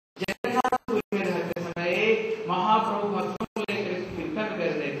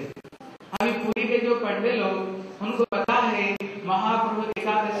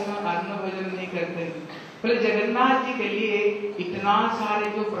जगन्नाथ जी के लिए इतना सारे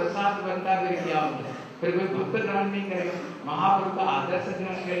जो प्रसाद बनता है फिर क्या होता है, फिर कोई भक्त ग्रहण नहीं करेगा, महाप्रभु का आदर्श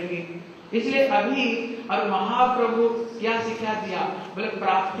ग्रहण करेंगे। इसलिए अभी और महाप्रभु क्या शिक्षा दिया, बोले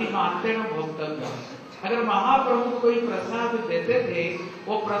प्राप्ति मात्र भोक्तव्य। अगर महाप्रभु को कोई प्रसाद देते थे,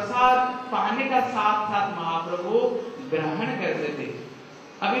 वो प्रसाद पाने का साथ साथ महाप्रभु ग्रहण करते थे।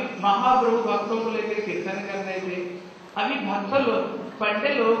 अभी महाप्रभु भक्तों को लेकर कीर्तन कर रहे थे, अभी भक्त लोग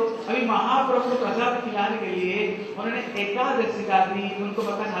पंडित लोग अभी महाप्रभु को प्रसाद खिलाने के लिए उन्होंने एकादशी का दिन, उनको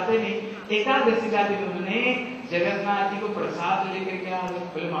पता चाहते नहीं, एकादशी का दिन उन्होंने जगन्नाथ जी को प्रसाद लेकर के आ गए।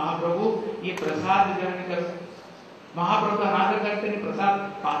 बोले महाप्रभु ये प्रसाद ग्रहण करो। महाप्रभु का अनादर करते हैं, प्रसाद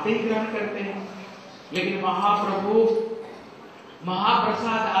पाते ही ग्रहण करते हैं। लेकिन महाप्रभु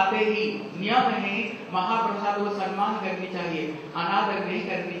महाप्रसाद आते ही नियम है, महाप्रसाद को सम्मान करनी चाहिए, अनादर नहीं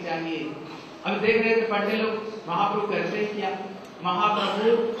करनी चाहिए। अब देख रहे थे पंडित लोग महाप्रभु करते हैं क्या,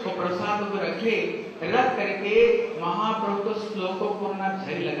 महाप्रभु को प्रसाद को रख करके महाप्रभु को श्लोकों को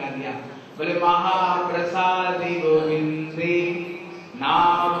झड़ी लगा दिया। बोले महाप्रसादि गोविंदे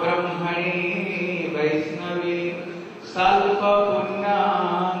नाम ब्रह्मणे वैष्णवे स्वल्प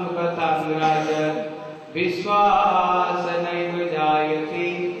पुण्यां बतांगराज विश्वास नैव जायते।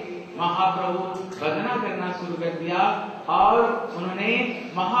 महाप्रभु वंदना करना शुरू कर दिया और उन्होंने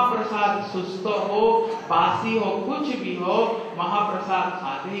महाप्रसाद सुस्त हो बासी हो कुछ भी हो, महाप्रसाद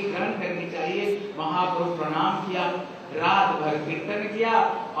आते ही ग्रहण करनी चाहिए। महाप्रभु प्रणाम किया, रात भर कीर्तन किया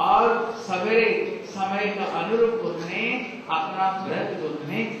और सवेरे समय का अनुरूप उन्होंने अपना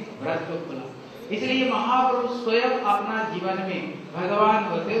व्रत को खोला। इसलिए महाप्रभु स्वयं अपना जीवन में भगवान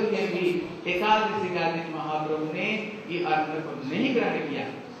होते हुए भी एकादशी का दिन महाप्रभु ने ये अन्न को नहीं ग्रहण किया।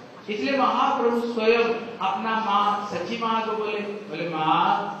 इसलिए महाप्रभु स्वयं अपना माँ सची माँ को बोले माँ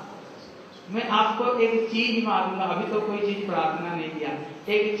मैं आपको एक चीज मांगूंगा, अभी तो कोई चीज प्रार्थना नहीं किया,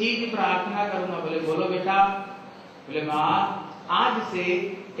 एक चीज प्रार्थना करूंगा। बोले बोलो बेटा। बोले माँ आज से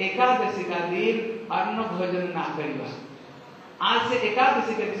एकादशी का दिन अन्न भोजन ना करिएगा, आज से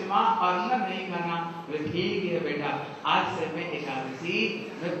एकादशी के दिन माँ अन्न नहीं खाना। बोले ठीक है बेटा, आज से मैं एकादशी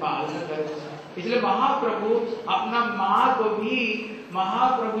में पालन करूंगा। इसलिए महाप्रभु अपना माँ को भी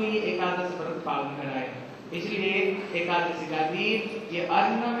महाप्रभु ये एकादशी व्रत पालन कराए। इसलिए एकादशी का दिन ये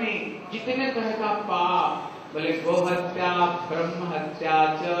अन्न में जितने तरह का पाप, बोले गोहत्या ब्रह्म हत्या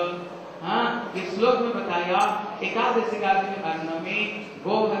च, हाँ इस श्लोक में बताया एकादशी का दिन अन्न में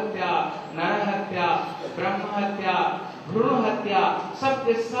गो हत्या, नर हत्या, ब्रह्म हत्या, भ्रूण हत्या, सब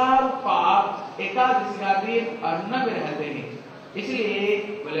के सब पाप एकादशी का दिन अन्न में रहते हैं। इसलिए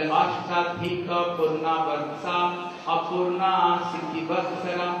बोले अष्टाधिक पूर्णा वर्षा अपूर्णा सिद्धि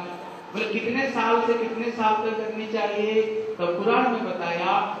वत्सरा। बोले कितने साल से कितने साल तक करनी चाहिए, तो पुराण में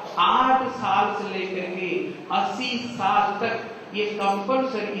बताया 8 साल से लेकर के 80 साल तक ये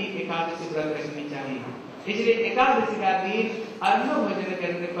कंपल्सरी एकादशी व्रत रखनी चाहिए। इसलिए एकादशी का दिन अन्न भोजन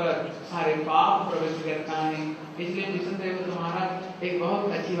करने पर सारे पाप प्रवेश करता है। इसलिए विष्णुदेव तुम्हारा एक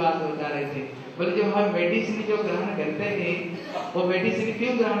बहुत अच्छी बात बता रहे थे, बोले जब हम मेडिसिन जो ग्रहण करते हैं वो मेडिसिन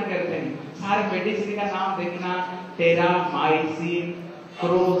क्यों ग्रहण करते हैं, सारे मेडिसिन का नाम देखना, टेरामाइसिन,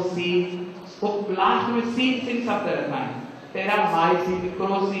 क्रोसिन, वो लास्ट में सीन शब्द रहता है, टेरामाइसिन,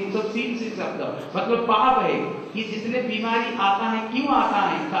 क्रोसिन, तो सीन शब्द मतलब पाप है। ये जितने बीमारी आता है क्यों आता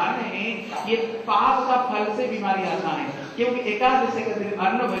है, कारण है ये पाप का फल से बीमारी आता है, क्योंकि एकादशी के दिन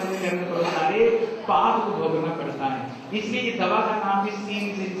अन्न भोजन करने पर सारे पाप को भोगना पड़ता है। इसलिए ये दवा का नाम भी सीन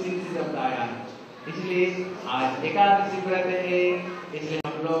शब्द आया है। इसलिए आज एकादशी व्रत है, इसलिए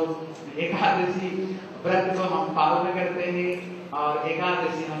हम लोग एकादशी व्रत को हम पालन करते हैं और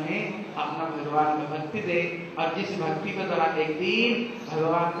एकादशी हमें अपना भगवान में भक्ति दे। और जिस भक्ति के द्वारा एक दिन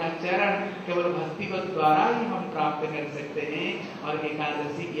भगवान का चरण केवल भक्ति के द्वारा ही हम प्राप्त कर सकते हैं, और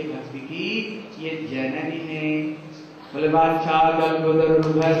एकादशी ये भक्ति की ये जननी है।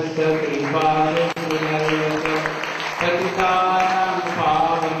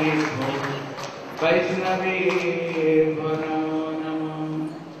 वैष्णवे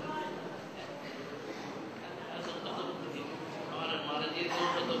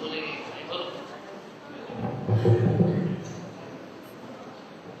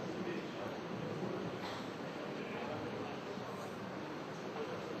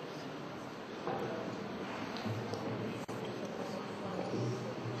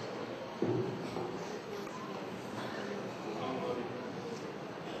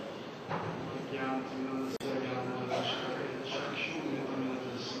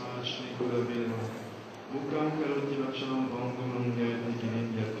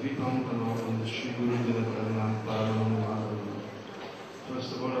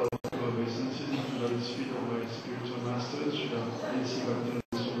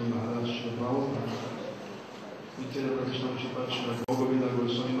Govinda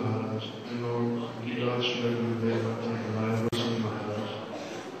Goswami Maharaj, and Lord Giriraj Gurudev Bhakti Goswami Maharaj,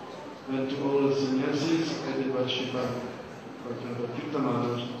 and to all the sannyasis headed by Srila Bhakti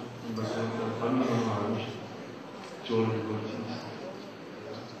Maharaj and Bhakti Vrndavan Maharaj, to all the devotees.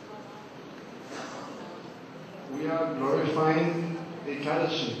 We are glorifying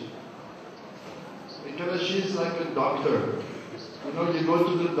ekadasi. Ekadasi is like a doctor. You know, you go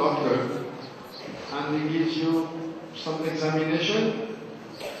to the doctor and he gives you some examination,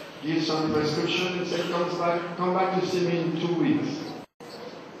 gives some prescription, and says, come back to see me in 2 weeks.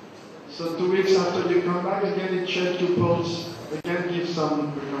 So 2 weeks after you come back, again he checks your pulse, again gives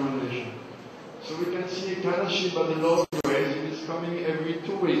some recommendation. So we can see ekadasi by the Lord's grace, it is coming every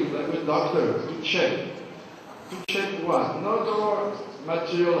 2 weeks, like a doctor, to check. To check what? Not our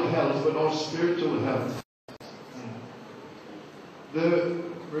material health, but our spiritual health. The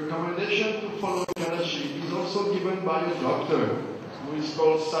recommendation to follow ekadasi is also given by a doctor, who is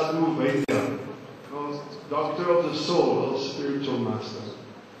called Sadhu Vaidya, doctor of the soul, or spiritual master.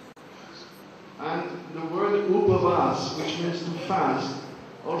 And the word upavas, which means to fast,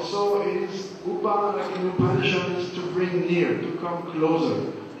 also is upa, like in Upanishad, is to bring near, to come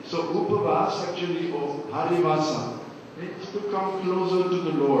closer. So upavas actually, or harivasa, means to come closer to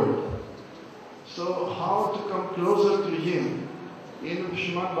the Lord. So how to come closer to Him? In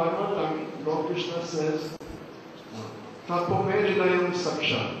Srimad Bhagavatam, Lord Krishna says, Tapomeridayam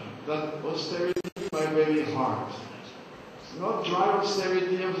saksha, that austerity in my very heart. Not dry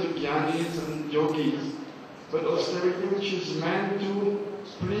austerity of the jnanis and yogis, but austerity which is meant to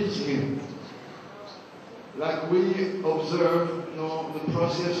please Him. Like we observe, the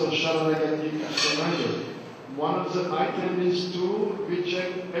process of Sharanagati surrender. One of the items is to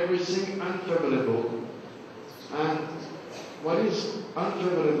reject everything unfavorable. And what is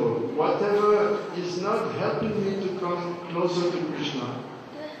unfavorable? Whatever is not helping me to come closer to Krishna,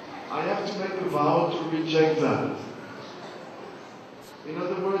 I have to make a vow to reject that. In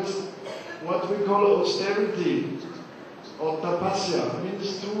other words, what we call austerity or tapasya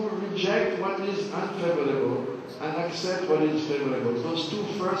means to reject what is unfavorable and accept what is favorable. Those two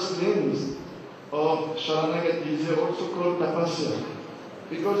first limbs of Sharanagati are also called tapasya.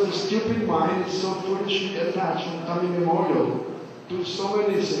 Because the stupid mind is so foolishly attached from time immemorial to so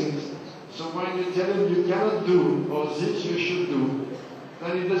many things. So when you tell him you cannot do, or this you should do,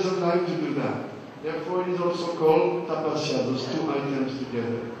 then he doesn't like to do that. Therefore it is also called tapasya, those two items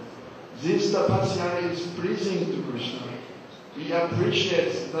together. This tapasya is pleasing to Krishna. He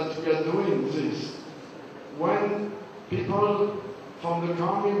appreciates that we are doing this. When people from the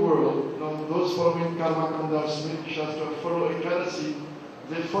karmic world, those following Karma Kanda, Smriti Shastra, follow ekadasi,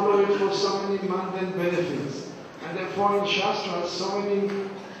 they follow it for so many mundane benefits. And therefore in Shastra, so many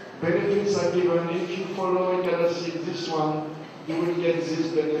benefits are given. If you follow ekadasi, this one, you will get this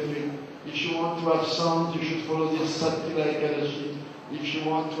benefit. If you want to have sons, you should follow this Satkila ekadasi. If you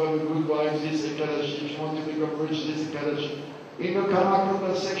want to have a good wife, this ekadasi. If you want to become rich, this ekadasi. In the Karma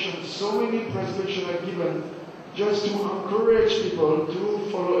Kanda section, so many prescriptions are given just to encourage people to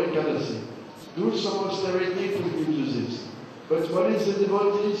follow ekadasi. Do some austerity to do this. But what is the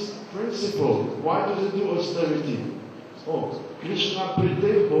devotee's principle? Why do they do austerity? Oh, Krishna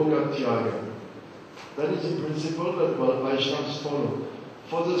Priti Bhoga Tyaga. That is the principle that Vaishnavas follow.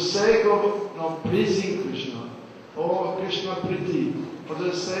 For the sake of pleasing Krishna, or Krishna Priti, for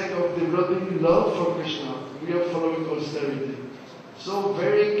the sake of developing love for Krishna, we are following austerity. So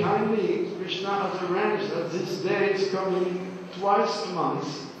very kindly, Krishna has arranged that this day is coming twice a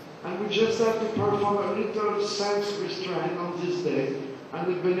month, and we just have to perform a little sense restraint on this day, and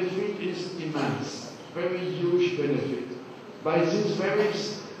the benefit is immense, very huge benefit. By this very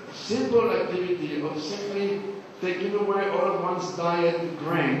simple activity of simply taking away all of one's diet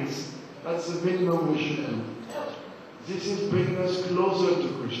grains, that's the minimum we should do. This is bringing us closer to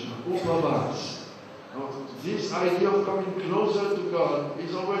Krishna, upavas. This idea of coming closer to God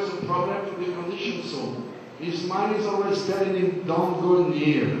is always a problem for the conditioned soul. His mind is always telling him, don't go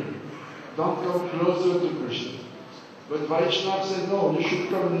near. Don't come closer to Krishna. But Vaishnava says, no, you should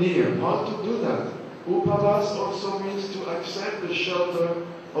come near. How to do that? Upavas also means to accept the shelter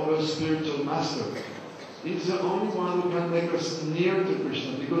of a spiritual master. He's the only one who can make us near to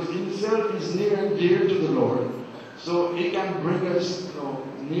Krishna, because himself is near and dear to the Lord. So he can bring us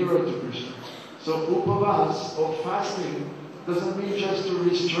nearer to Krishna. So upavas, or fasting, doesn't mean just to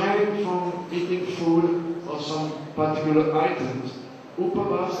restrain from eating food or some particular items.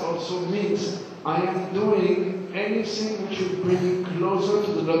 Upavas also means I am doing anything which will bring me closer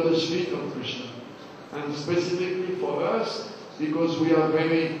to the lotus feet of Krishna. And specifically for us, because we are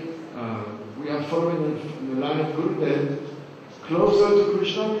following in the line of Gurudev, Closer to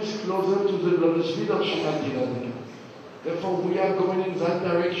Krishna means closer to the lotus feet of Srimati Radhika. Therefore, we are going in that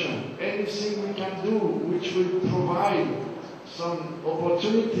direction. Anything we can do which will provide some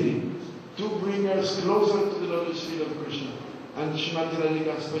opportunity to bring us closer to the lotus feet of Krishna and Srimati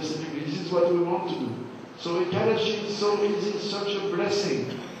Radhika specifically. This is what we want to do. So ekadasi is so easy, such a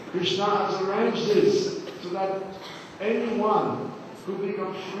blessing. Krishna has arranged this so that anyone could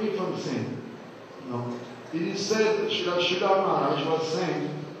become free from sin. No. It is said that Srila Maharaj was saying,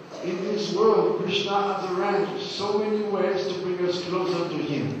 in this world, Krishna has arranged so many ways to bring us closer to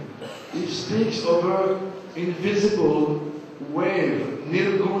Him. He speaks of an invisible wave,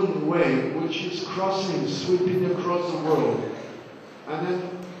 Nirgun wave, which is crossing, sweeping across the world. And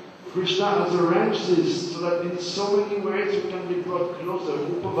then Krishna has arranged this so that in so many ways we can be brought closer,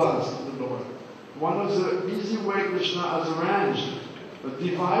 upavas, to the Lord. One of the easy ways Krishna has arranged, a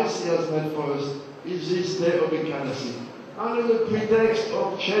device He has made for us, is this day of ekadasi. Under the pretext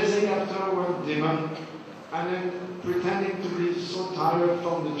of chasing after one demon, and then pretending to be so tired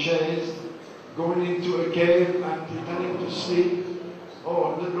from the chase, going into a cave and pretending to sleep.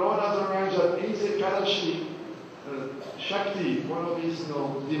 Oh, the Lord has arranged that in ekadasi, Shakti, one of his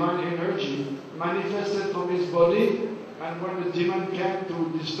divine energy, manifested from his body, and when the demon came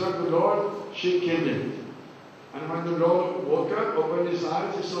to disturb the Lord, she killed him. And when the Lord woke up, opened his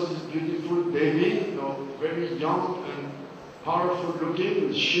eyes, he saw this beautiful baby, very young and powerful looking,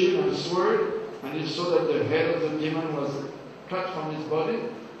 with shield and sword, and he saw that the head of the demon was cut from his body.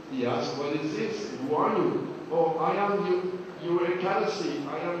 He asked, "What is this? Who are you?" "Oh, I am your ekadasi.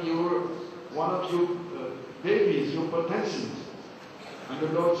 I am one of your babies, your potencies." And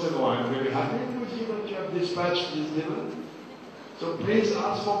the Lord said, "Oh, I am very happy with you that you have dispatched this demon. So please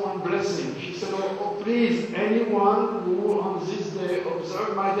ask for one blessing." She said, oh, please, anyone who on this day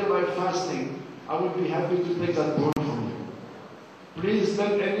observe my day by fasting, I would be happy to take that boon from you. Please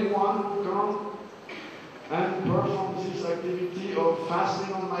let anyone come and perform this activity of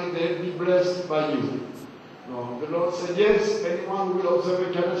fasting on my day be blessed by you. No, the Lord said, yes, anyone who will observe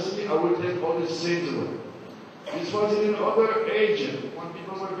ekadasi, I will take all his sins away. This was in another age when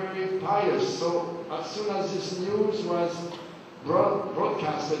people were very pious. So as soon as this news was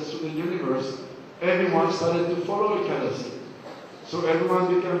broadcasted to the universe, everyone started to follow ekadasi. So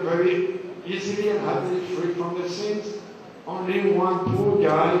everyone became very easily and happily free from the sins. Only one poor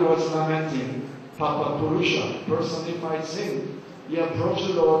guy was lamenting, Papa Purusha, personified sin. He approached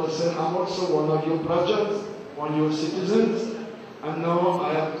the Lord and said, I'm also one of your projects, one of your citizens, and now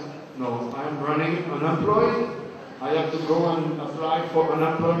I am running unemployed. I have to go and apply for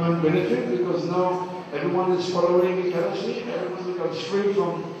unemployment benefit because now everyone is following ekadasi, everyone becomes free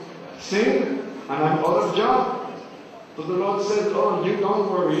from sin, and I'm out of job. So the Lord said, oh, you don't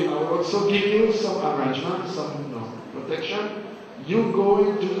worry, I will also give you some arrangement, some protection. You go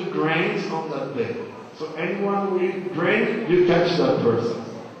into the grains on that day. So anyone who eat grain, you catch that person.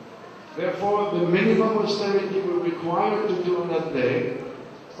 Therefore, the minimum austerity we require to do on that day,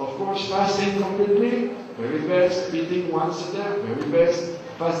 of course, fasting completely, very best, eating once a day, very best,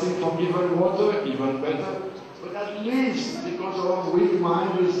 fasting from even water, even better. But at least, because our weak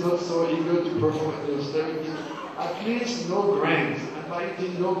mind is not so eager to perform the austerity, at least no grains. And by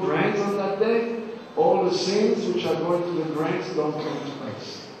eating no grains on that day, all the sins which are going to the grains don't come to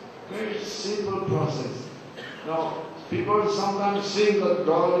us. Very simple process. Now, people sometimes think that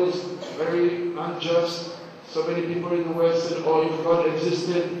God is very unjust. So many people in the West said, oh, if God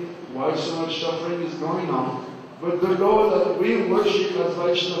existed, why so much suffering is going on? But the Lord that we worship as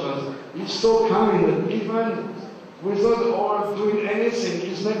Vaishnavas is so kind that even without our doing anything,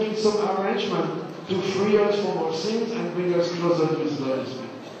 He's making some arrangement to free us from our sins and bring us closer to His lotus feet.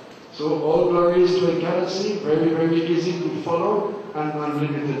 So all glory is to ekadasi, very, very easy to follow and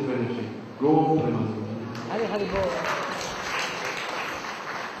unlimited benefit. Go Premanand. Hari Hari Bol.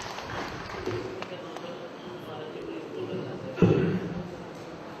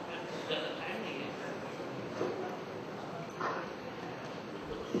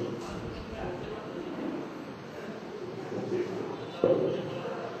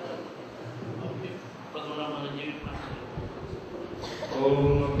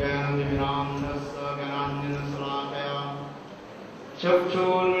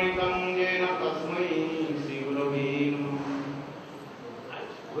 चक्षुर्मृतं येन तस्मै श्रीगुरवे नमः।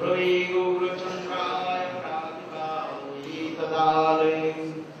 गुरवे गौरचन्द्राय राधिकायै तदालये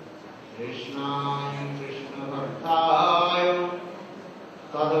कृष्णाय कृष्णभक्ताय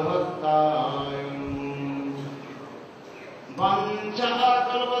तद्भक्ताय नमः।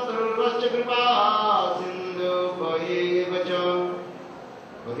 वञ्चाकल्पतरुश्च कृपा सिन्धुभ्येव च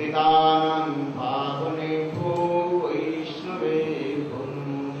पतितानां पावनेभ्यो वैष्णवे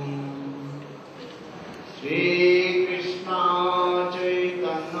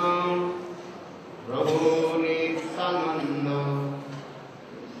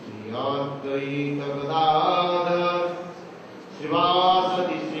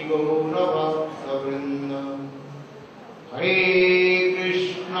सदाशिवासादि श्री गौर भक्तवृंद। हरे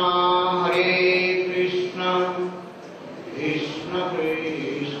कृष्णा कृष्ण कृष्ण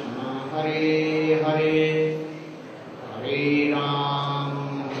हरे हरे, हरे राम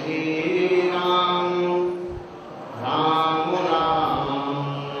राम राम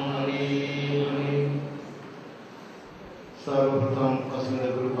हरे हरे। सर्वप्रथम अस्मद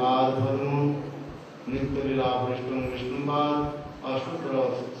गुरुपाद पद्म नित्य लीला विष्णु विष्णुपाद अष्टोत्तर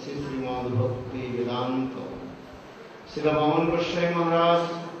श्री श्रीमद् भक्ति वेदांत श्री वामन गोसाई महाराज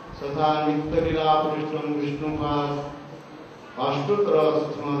तथा नित्य लीला विष्णु विष्णुपाद अष्टोत्तर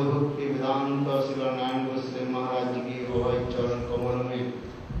श्रीमद् भक्ति वेदांत श्री नारायण गोसाई महाराज जी की रोहित चरण कमल में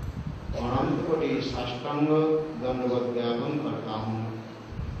अनंत कोटि साष्टांग दंडवत ज्ञापन करता हूँ।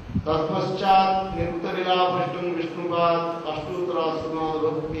 तत्पश्चात नित्य लीला विष्णु विष्णुपाद अष्टोत्तर श्रीमद्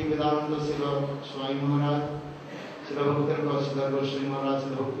भक्ति वेदांत श्री स्वामी महाराज श्री भक्तर कौशिक गोस्वामी महाराज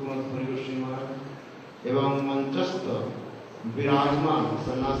श्री भक्तिमत गोस्वामी महाराज एवं मंचस्थ विराजमान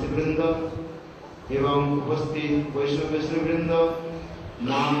सन्यासी वृंद एवं उपस्थित वैष्णव वृंद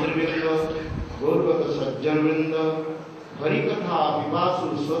नामधर वृंद गौरवत सज्जन वृंद हरिकथा विपासु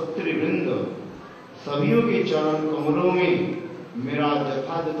स्वत्री वृंद सभियों के चरण कमलों में मेरा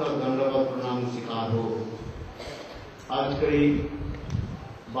यथायथ दंडवत प्रणाम स्वीकार हो। आज करीब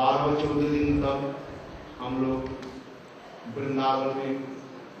 12-14 दिन तक हम लोग वृंदावन में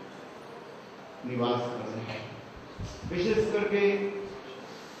निवास कर रहे हैं। विशेष करके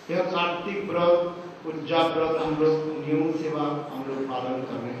यह कार्तिक व्रत पूजा व्रत हम लोग नियम सेवा हम लोग पालन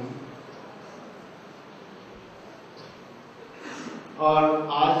कर रहे हैं। और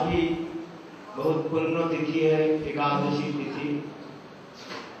आज भी बहुत पुण्य तिथि है, एकादशी तिथि,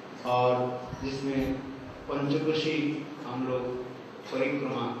 और जिसमें पंचकोशी हम लोग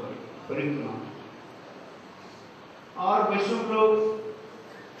परिक्रमा और वैष्णव लोग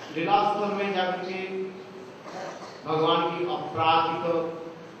लीलास्थल में जाकर के भगवान की अपराजित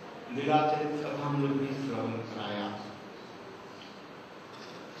लीला चरित्र कथा हम लोग भी श्रवण कराया।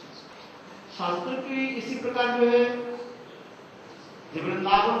 शास्त्र की इसी प्रकार जो है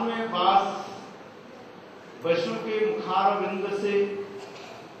वृंदावन में वास वैष्णव के मुखार बिंद से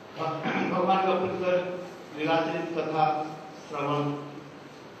भगवान का पवित्र लीलाचरित कथा श्रवण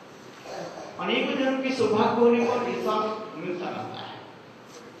अनेकों जनों की सौभाग्य होने पर ये सब मिलता रहता है।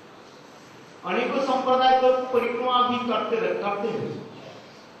 अनेकों संप्रदाय तो परिक्रमा भी करते हैं।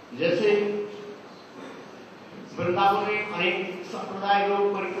 जैसे वृंदावन में अनेक संप्रदाय लोग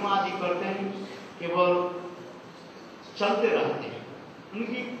परिक्रमा आदि करते हैं, केवल चलते रहते हैं।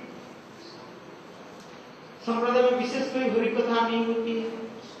 उनकी संप्रदाय में विशेष कोई हरि कथा नहीं होती है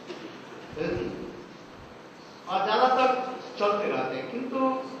और ज्यादातर चलते रहते हैं। किंतु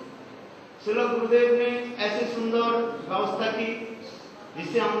श्री गुरुदेव ने ऐसे सुंदर व्यवस्था की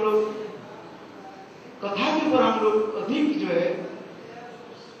जिससे हम लोग कथा के ऊपर हम लोग अधिक जो है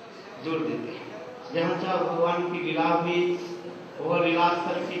जोर देते हैं। जहाँ जहाँ भगवान की लीला हुई वह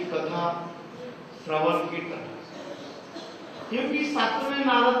लीलास्थल की कथा श्रवण कीर्तन, क्योंकि शास्त्र में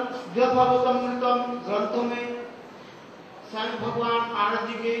नारद भागवतम ग्रंथों में स्वयं भगवान नारद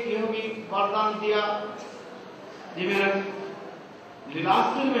जी के यह भी वरदान दिया कि मेरा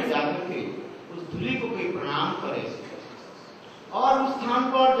लीलास्थल में जाकर के उस धूलि को कोई प्रणाम करे और उस स्थान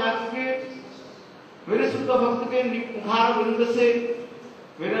पर जाकर के मेरे शुद्ध भक्त के मुखार वृंद से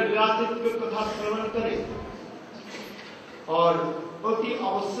मेरा लीलाचरित की कथा श्रवण करे और अति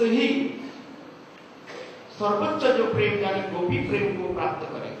अवश्य ही सर्वोच्च जो प्रेम यानी गोपी प्रेम को प्राप्त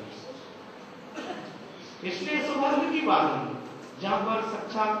करेंगे। इसलिए सौभाग्य की बात है जहाँ पर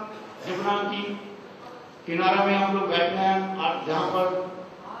साक्षात यमुना की किनारा में हम लोग बैठे हैं और जहाँ पर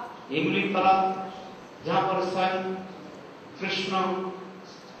इमली तलाब, जहाँ पर स्वयं कृष्ण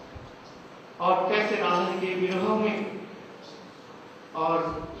और कैसे राधा के विरह में और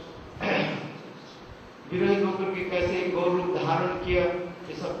विरहित होकर के कैसे गौर रूप धारण किया,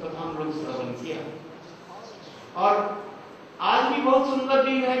 ये सब कथा हम लोग श्रवण किया। और आज भी बहुत सुंदर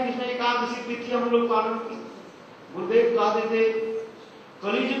दिन है जिसमें एकादशी तिथि हम लोग पालन की। गुरुदेव कहते थे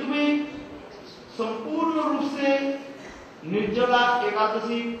कलियुग में संपूर्ण रूप से निर्जला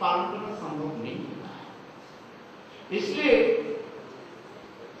एकादशी पालन करना संभव नहीं होता है। इसलिए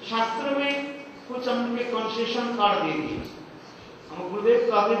शास्त्र में कुछ हमने कंसेशन कार्ड दे दिए। हम गुरुदेव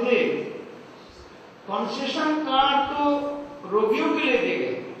कहते थे कंसेशन कार्ड तो रोगियों के लिए दे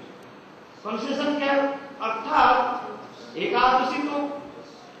गए। कंसेशन क्या, अर्थात एकादशी तो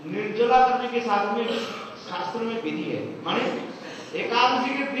निर्जला करने के साथ में शास्त्र में विधि है, माने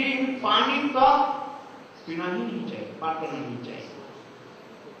एकादशी के दिन पानी का पीना ही नहीं चाहिए, पान करना नहीं चाहिए,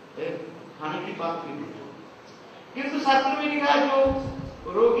 खाने की बात भी नहीं। किंतु शास्त्र में लिखा है जो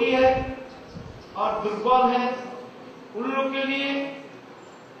रोगी है और दुर्बल है, उन लोग के लिए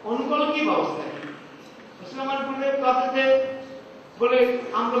उनको की व्यवस्था है। इसलिए हमारे गुरुदेव कहते थे, बोले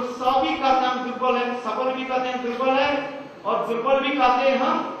हम लोग सब भी कहते हैं हम दुर्बल है, सबल भी कहते हैं दुर्बल है, और दुर्बल भी कहते हैं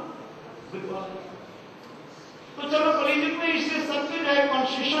हम दुर्बल है। तो चलो कलयुग में इससे सबसे जो है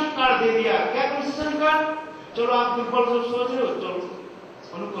कंसेशन कार्ड दे दिया। क्या कंसेशन कार्ड? चलो आप दुर्बल को सोच रहे हो, चलो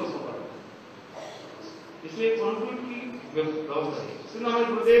अनुकूल को करो। इसलिए अनुकूल की व्यवस्था है। इसलिए हमारे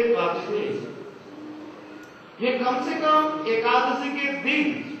गुरुदेव कहते थे ये कम से कम एकादशी के दिन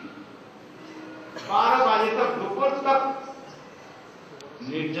 12 बजे तक दोपहर तक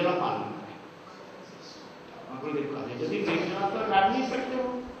निर्जला पालन करें। गुरुदेव कहते हैं यदि निर्जला तो रख नहीं सकते हो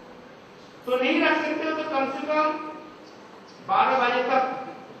तो नहीं रख सकते हो तो कम से कम 12 बजे तक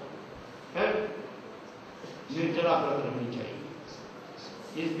निर्जला व्रत रखनी चाहिए।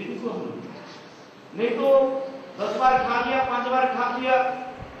 इस विधि को हम लोग नहीं तो 10 बार खा लिया, 5 बार खा लिया,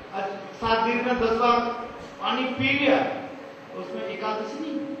 7 दिन में 10 बार पानी पी लिया, उसमें एकादशी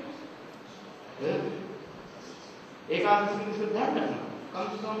नहीं। एकादशी से ध्यान रखना कम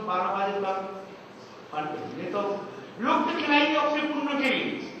से कम 12 बजे तक पानी पी। नहीं तो लोग तो खिलाएंगे अपने पुण्य के लिए।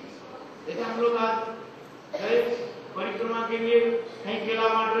 जैसे हम लोग आज परिक्रमा के लिए कहीं केला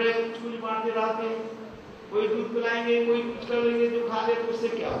बांट रहे, कुछ बांटते रहते हैं, कोई दूध पिलाएंगे, कोई कुछ कर लेंगे, जो खा ले तो उससे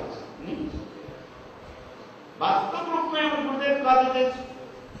क्या होगा? नहीं। वास्तव रूप में हम गुरुदेव कहते थे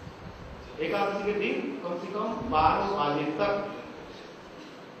एकादशी के दिन कम से कम 12 बजे तक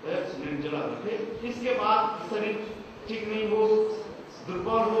निर्जला रखे। इसके बाद शरीर ठीक नहीं हो,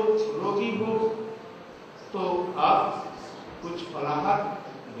 दुर्बल हो, रोगी हो, तो आप कुछ फलाहार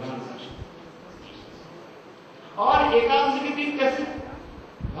ग्रहण कर सकते। और एकादशी के दिन कैसे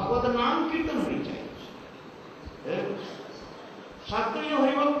भगवत नाम कीर्तन होनी चाहिए। शास्त्रीय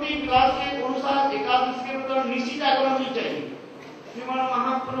हरिभक्ति विलास के अनुसार एकादशी के मतलब निश्चित जागरण होनी चाहिए। श्रीमान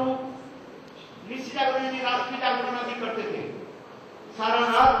महाप्रभु निश्चित जागरण यानी रात्रि जागरण आदि करते थे, सारा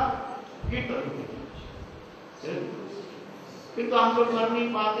रात कीर्तन होते थे। किंतु हम लोग कर नहीं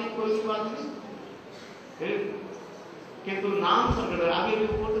पाते, कोई सी बात नहीं। किंतु नाम संग्रह आगे भी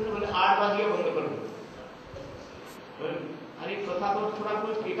बोलते थे, बोले 8 बजे बंद कर दो। अरे कथा तो थोड़ा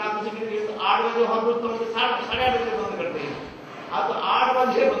कुछ एकादशी के लिए तो 8 बजे हर रोज तो 8:30 बजे बंद करते हैं। आप तो 8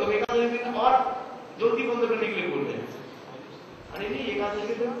 बजे बंद, एकादशी के दिन और जल्दी बंद करने के लिए बोलते हैं। अरे नहीं, एकादशी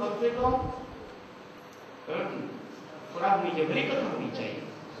के दिन कम से कम थोड़ा होनी चाहिए, हरि कथा होनी चाहिए,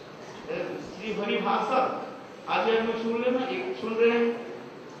 श्री हरि भाषण। आज हम लोग सुन रहे हैं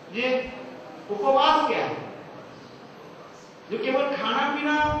ये उपवास क्या है, जो केवल खाना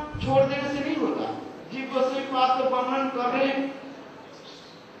पीना छोड़ देने से नहीं होता। जीव गोस्वामी की बात को वर्णन कर रहे हैं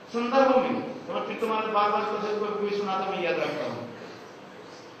संदर्भ में, फिर तुम्हारे बार बार कोई सुनाता मैं याद रखता हूँ।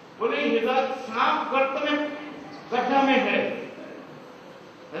 बोले हृदय सांप गर्त में गड्ढा में है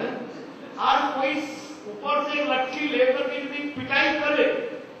और कोई ऊपर से लट्ठी लेकर के यदि पिटाई करे,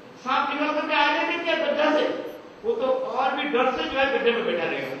 सांप निकल करके आ जाएंगे क्या गड्ढा से, वो तो और भी डर से जो है गड्ढे में बैठा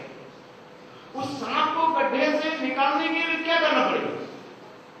रहेगा। उस सांप को गड्ढे से निकालने के लिए क्या करना पड़ेगा?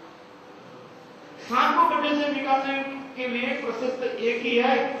 सांप को गड्ढे से निकालने के लिए प्रशस्त एक ही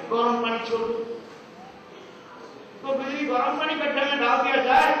है, गर्म पानी छोड़ दो। तो यदि गर्म पानी गड्ढे में डाल दिया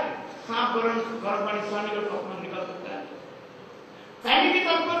जाए, सांप गर्म पानी से निकल सकता है। कहने की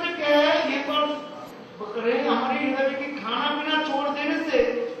तात्पर्य क्या है, ये तो हमारे हृदय में खाना पीना छोड़ देने से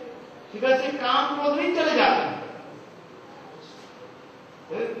हृदय से काम क्रोध नहीं चले जाते।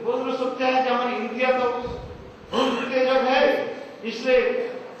 बहुत लोग सोचते हैं कि हमारी इंद्रिया तो बहुत तेजक है, इसलिए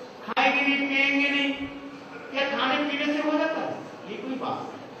खाएंगे नहीं, पिएंगे नहीं। क्या खाने पीने से हो जाता है? ये कोई बात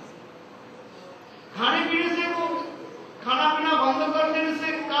नहीं। खाने पीने से वो खाना पीना बंद कर देने से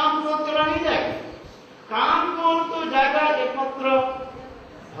काम क्रोध चला नहीं जाएगा। काम क्रोध तो जाएगा एकमात्र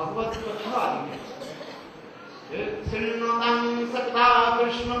भगवत कथा आदि। श्रीनोदं सदा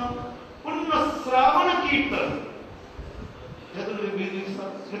कृष्ण पुण्य श्रवण कीर्तन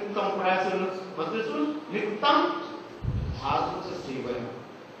नित्यम प्रयास नित्यम भागवत सेवा।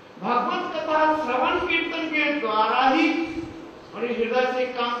 भगवत कथा श्रवण कीर्तन के द्वारा ही हमारे हृदय से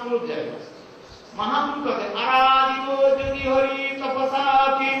काम क्रोध जाएगा। महापुरुष कहते आराधितो यदि हरि तपसा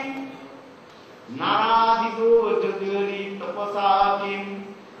किम, नाराधितो यदि हरि तपसा किम,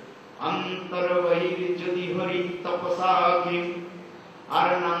 अंतर बहिर्यदि हरि तपसा किम,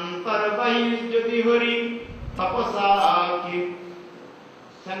 अनंतर बहिर्यदि हरि तपसा किम।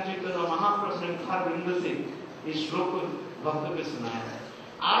 संक्षिप्त महाप्रश्न वृंद से इस श्लोक भक्त को सुनाया है।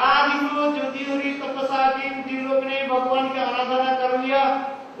 आराधितो यदि हरि तपसा किम, जिन लोग ने भगवान की आराधना कर लिया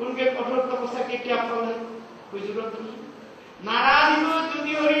उनके कठोर तपस्या के क्या फल है? कोई जरूरत नहीं। नाराधितो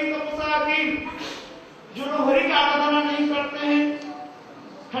यदि हरि तपसा किम, जो लोग हरि की आराधना नहीं करते हैं,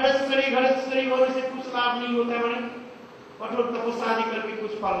 खगेश्वरी घरेश्वरी होने से कुछ लाभ नहीं होता है, मैंने कठोर तपस्या आदि करके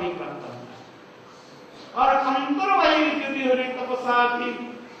कुछ फल नहीं करता। और अंतर वही ज्योति हो रही तपस्या की,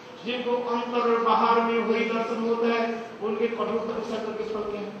 जिनको अंतर और बाहर में वही दर्शन होता है, उनके कठोर तपस्या करके फल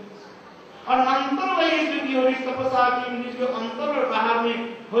क्या है। और अंतर वही ज्योति हो रही तपस्या की, जिनको अंतर और बाहर में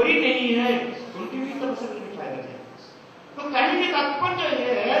हरि नहीं है, उनकी भी तपस्या करके फायदा है। तो कहने के तात्पर्य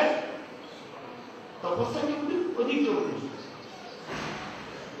यह है तपस्या की अधिक जरूरी।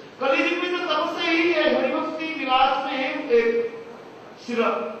 कलियुग में तो तपस्या ही है, हरिभक्ति विलास में एक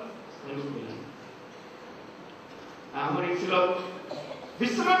सिरप हमारे सिरप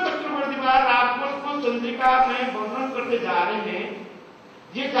विश्वनाथ चक्रवर्ती राजकोट को चंद्रिका में वर्णन करते जा रहे हैं।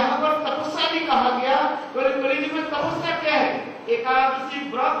 ये जहां पर तपस्या भी कहा गया, कलियुग में तपस्या क्या है? एकादशी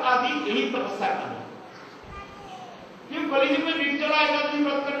व्रत आदि यही तपस्या करना। क्यों कलियुग में निर्जला एकादशी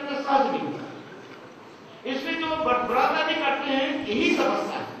व्रत करने का सहज नहीं होता, इसमें जो व्रत आदि करते हैं यही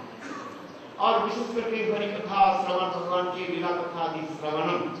तपस्या है। और विशेष करके हरि कथा श्रवण, भगवान की लीला कथा आदि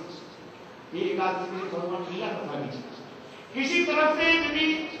श्रवणम, ये एकादशी में भगवान लीला कथा भी किसी तरह से यदि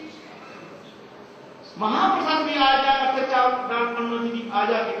महाप्रसाद भी आ जाए, चावल दाल अन्न यदि आ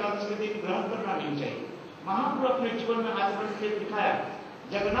जाए, एकादशी के दिन ग्रहण करना नहीं चाहिए। महाप्रभु अपने जीवन में आचरण से दिखाया।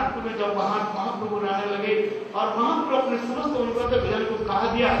 जगन्नाथपुर में जब वहां महाप्रभु रहने लगे और महाप्रभु अपने समस्त उनके भजन को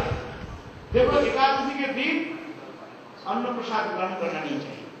कहा दिया, देखो एकादशी के दिन अन्न प्रसाद ग्रहण करना नहीं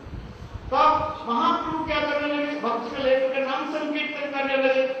चाहिए। तब महाप्रभु क्या करने लगे? भक्त से लेकर के नाम संकीर्तन करने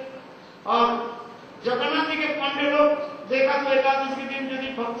लगे। और जगन्नाथ जी के पांडे लोग देखा तो एकादशी के दिन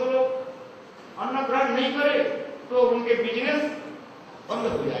यदि भक्त लोग अन्न ग्रहण नहीं करे तो उनके बिजनेस बंद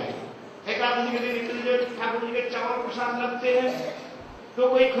हो जाएगा। एकादशी के दिन इतने जो ठाकुर जी के चावल प्रसाद लगते हैं तो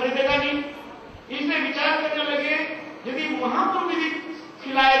कोई खरीदेगा नहीं। इसलिए विचार करने लगे यदि महाप्रभु यदि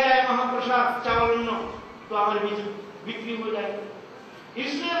खिलाया जाए महाप्रसाद चावल अन्न तो हमारे बीच बिक्री हो जाएगी।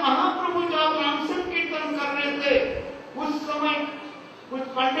 इसलिए महाप्रभु जब नाम संकीर्तन कर रहे थे उस समय कुछ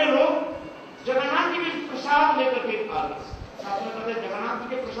पंडे लोग जगन्नाथ जी के प्रसाद लेकर के आ गए। जगन्नाथ जी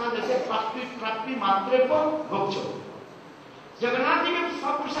के प्रसाद जैसे प्राप्ति मात्रे को भोक्षो। जगन्नाथ जी के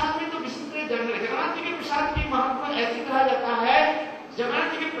सब प्रसाद में तो विशिष्ट जगन्नाथ जी के प्रसाद की महत्व ऐसी कहा जाता है, जगन्नाथ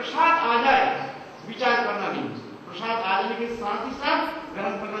जी के प्रसाद आ जाए विचार करना नहीं, प्रसाद आ जाने के साथ ही साथ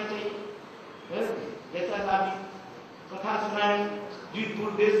ग्रहण करना चाहिए। जैसा अभी कथा सुनाए, जी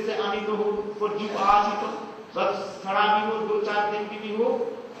दूर देश से आनी तो हो और जीव आज तो बस खड़ा भी हो, 2-4 दिन की भी हो,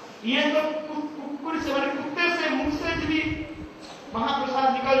 ये तो कुकुर से कुत्ते से मुंह से भी महाप्रसाद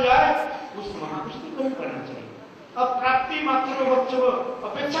निकल जाए उस महाप्रसाद को ग्रहण करना चाहिए। अब प्राप्ति मात्र बच्चों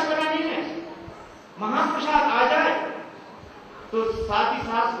अपेक्षा करना नहीं है, महाप्रसाद आ जाए तो साथ ही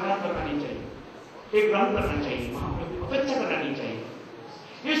साथ ग्रहण करना नहीं चाहिए, एक ग्रहण करना चाहिए, महाप्रसाद अपेक्षा करना नहीं चाहिए।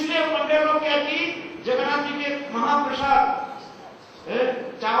 इसलिए पंडे लोग कहती जगन्नाथ जी के महाप्रसाद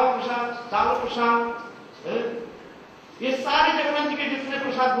चावल प्रसाद, दाल प्रसाद, ये सारे जगन्नाथ जी के जितने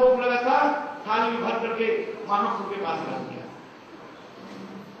प्रसाद भोग लगा था थाली में भर करके महाप्रभु के पास रख दिया।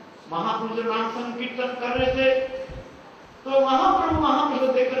 महाप्रभु जब नाम संकीर्तन कर रहे थे तो महाप्रभु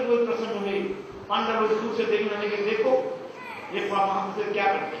देखकर कोई प्रसन्न हुए। पांडव लोग दूर से देखने लगे, देखो ये महाप्रभु क्या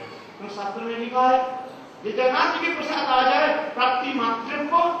करते हैं। तो शास्त्र में लिखा है ये जगन्नाथ जी के प्रसाद आ जाए प्राप्ति मात्र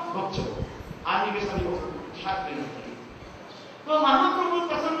को भक्षो, आने के सभी प्रसाद लेना चाहिए। तो महाप्रभु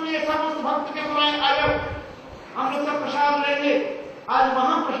प्रसन्न हुए, समस्त भक्त के बुलाए आ जाओ, हम लोग सब प्रसाद लेंगे। आज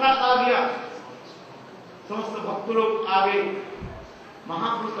महाप्रसाद आ गया, समस्त भक्त लोग आ गए।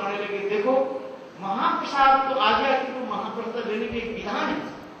 महाप्रभु कहने लगे, देखो महाप्रसाद तो आ गया किंतु महाप्रसाद लेने के एक विधान है।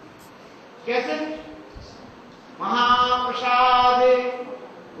 कैसे? महाप्रसादे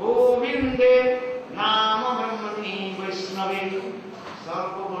गोविंदे नाम ब्रह्मणि वैष्णवे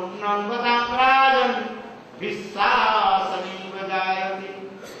सर्वगुणं वदाम राजन विश्वासनी बजायते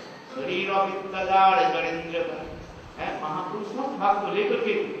शरीर वित्तदाड़ गणेन्द्र है। महाप्रभु समस्त भाग को लेकर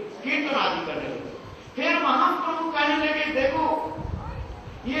के कीर्तन आदि करने लगे। फिर महाप्रभु कहने लगे, देखो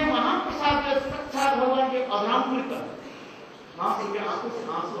ये महाप्रसाद जो साक्षात भगवान के अधरामृत, महाप्रभु के आंखों से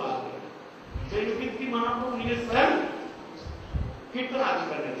आंसू आ गए। जय महाप्रभु ने स्वयं कीर्तन आदि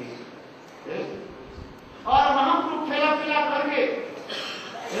करने लगे और महाप्रभु फैला फैला करके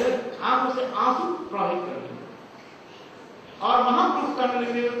आंखों से आंसू प्रवाहित कर दिए और महाप्रभु करने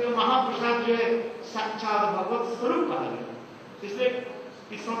लगे। तो महाप्रसाद जो है साक्षात भगवत स्वरूप कहा गया। इसलिए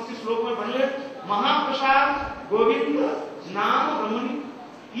इस संस्कृत श्लोक में पढ़िए, महाप्रसाद गोविंद नाम ब्रह्मणि,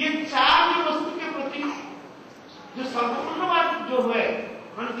 ये चार जो वस्तु के प्रति जो सर्वपूर्ण जो है,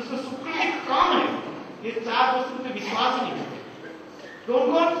 मतलब जिसमें सुकृति काम है, ये चार वस्तु पे विश्वास नहीं है।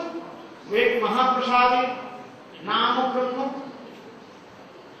 कौन कौन? एक महाप्रसाद नाम ब्रह्म,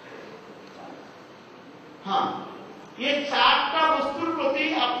 हाँ, ये चारटा वस्तुर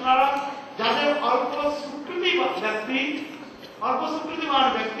प्रति अपनारा অল্প সুকৃতিমান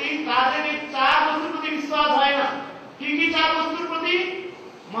ব্যক্তি তাদের এই চার বস্তুর প্রতি বিশ্বাস হয় না। কি কি চার বস্তুর প্রতি?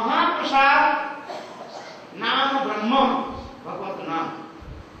 महाप्रसाद, नाम ब्रह्म, भगवत नाम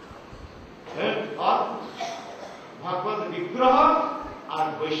और भगवत विग्रह और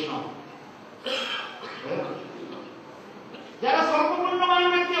वैष्णव। जरा स्वल्पपुण्यवान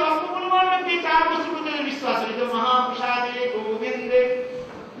व्यक्ति, अल्पपुण्यवान व्यक्ति चार वस्तु प्रति विश्वास है। जो महाप्रसादे गोविंदे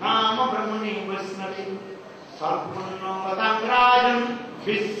नाम ब्रह्मणि वैष्णवे सर्वपुण्यवतांगराजन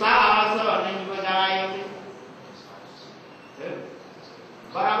विश्वास नहीं बजायते।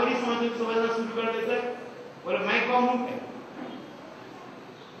 बराबरी समझना शुरू कर देते, बोले मैं कौन हूं,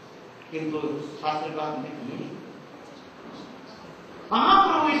 किंतु शास्त्र का नहीं।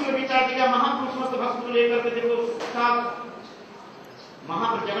 महाप्रभु इसमें विचार किया। महापुरुष समस्त भक्त को लेकर के देखो साक्षात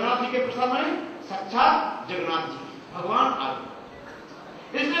महाप्रभु जगन्नाथ जी के प्रसाद में साक्षात जगन्नाथ जी भगवान आ गए।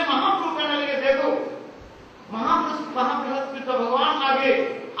 इसलिए महाप्रभु कहने लगे देखो महाप्रसाद तो भगवान आ गए,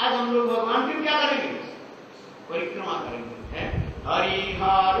 आज हम लोग भगवान की क्या करेंगे? परिक्रमा करेंगे। है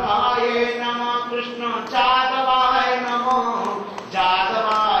हरिहराय नमः, कृष्ण जादवाय नमः,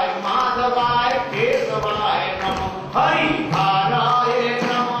 जादवाय माधवाय केशवाय नमः। हरिहराय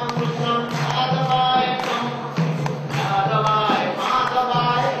नमः, कृष्ण जादवाय नमः, जादवाय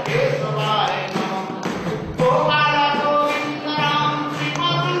माधवाय केशवाय नमः। गोपाल गोविंद राम श्री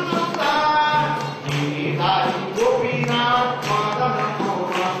मधुसूदन गिरिधारी गोपीनाथ मदन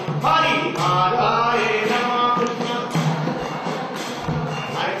मोहन। हरिहराय नमः, कृष्ण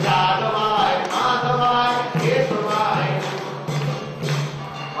जादवाय माधवाय केशवाय।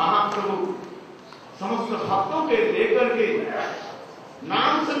 महाप्रभु समस्त भक्तों के लेकर के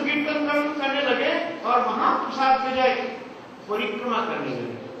नाम संकीर्तन करने लगे और महाप्रसाद में जाए परिक्रमा करने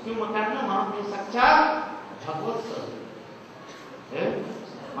लगे। क्यों बताना? महाप्रभु साक्षात भगवत स्वरूप है।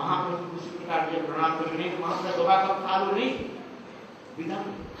 महाप्रभु किसी प्रकार के प्रणाम करने महाप्रभु दोबा का चालू नहीं विधान।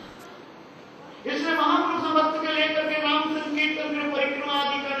 इसलिए महापुरुष भक्त के लेकर के नाम संकीर्तन में परिक्रमा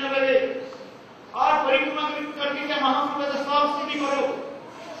आदि करने लगे। और परिक्रमा करके क्या महाप्रभु का स्तव स्तुति करो।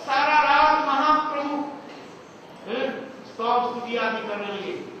 सारा रात महाप्रभु स्तव स्तुति आदि करने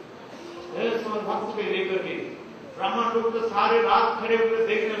लगे। समस्त भक्त के लेकर के ब्राह्मण लोग तो सारे रात खड़े हुए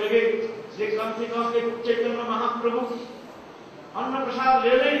देखने लगे, ये कम से कम एक चैतन्य महाप्रभु अन्न प्रसाद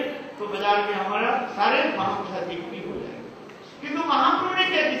ले लें तो बाजार में हमारा सारे महाप्रसाद बिक्री हो जाएंगे। किंतु महाप्रभु ने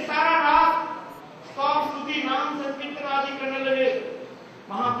क्या सारा रात स्तुति नाम संकीर्तन आदि करने लगे।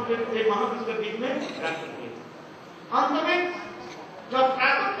 महापुरुष के बीच में रख दिए। अंत में जब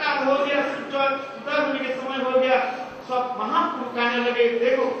प्रातः काल हो गया, उदय होने के समय हो गया, सब महाप्रभु कहने लगे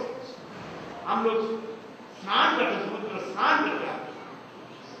देखो हम लोग स्नान करते, समुद्र स्नान करते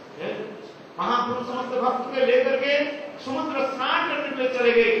आते। महापुरुष समस्त भक्त के लेकर के समुद्र स्नान करने के लिए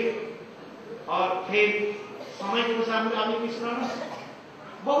चले गए। और फिर समय के अनुसार आदमी स्नान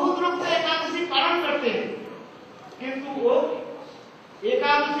बहुत लोग तो एकादशी पालन करते हैं, किंतु वो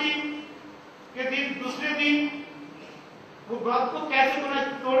एकादशी के दिन दूसरे दिन वो व्रत को कैसे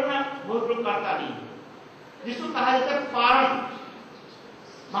तोड़ना बहुत लोग करता नहीं, जिसको कहा जाता है पारण।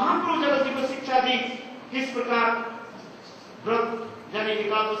 महाप्रभु जब जी को शिक्षा दी किस प्रकार व्रत यानी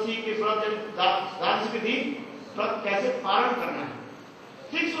एकादशी के व्रत द्वादशी के दिन व्रत कैसे पारण करना है।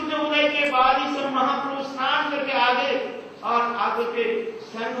 ठीक सूर्य उदय के बाद ही सब महाप्रभु स्नान करके आ गए और आकर के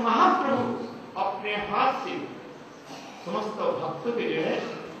स्वयं महाप्रभु अपने हाथ से समस्त भक्तों के जो है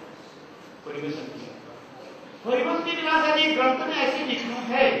परिवेशन किया। हरिभक्ति विलास आदि ग्रंथ में ऐसे लिखा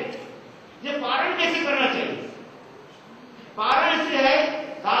है ये पारण कैसे करना चाहिए। पारण ऐसे है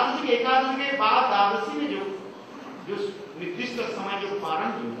द्वादशी एकादशी के बाद द्वादशी में जो निर्दिष्ट समय जो पारण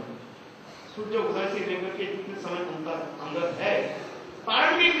होता है सूर्य उदय से लेकर के जितने समय अंदर है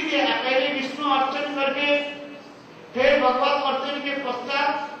पारण की विधि है। पहले विष्णु अर्चन करके फिर भगवत अर्चन के पश्चात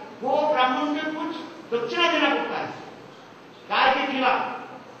वो ब्राह्मण के कुछ दक्षिणा देना पड़ता है गाय के खिलाफ।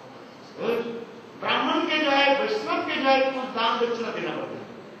 ब्राह्मण के जो है वैष्णव के जो है कुछ दान दक्षिणा देना पड़ता है।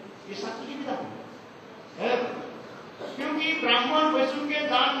 ये शास्त्र की विधान है, क्योंकि ब्राह्मण वैष्णव के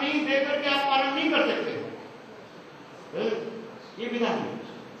दान नहीं देकर के आप पालन नहीं कर सकते। ये विधान है।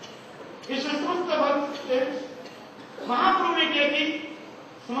 इसमें समस्त भक्त महाप्रभु ने किया कि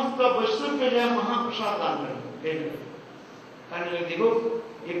समस्त वैष्णव के जो है महाप्रसाद दान करने लगे। देखो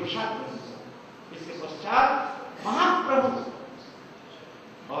ये प्रसाद। इसके पश्चात महाप्रभु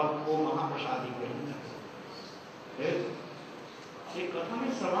और वो महाप्रसादी करेंगे। एक कथा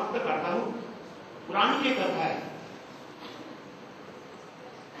में समाप्त करता हूं, पुरानी की कथा है।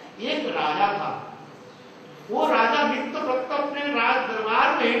 एक राजा था, वो राजा नित्य भक्त अपने राज दरबार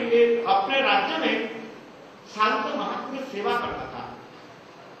में अपने राज्य में संत महात्मा की सेवा करता था।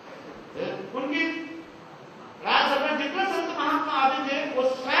 उनकी राज दरबार जितने संत महात्मा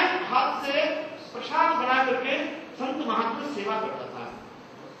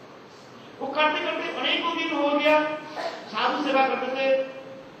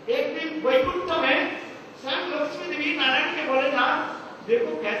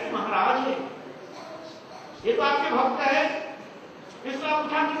ये तो आपके भक्त है, इसको आप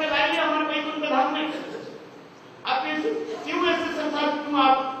उठा के लाइए हमारे वैकुंठ धाम में। आप क्यों ऐसे संसार, क्यों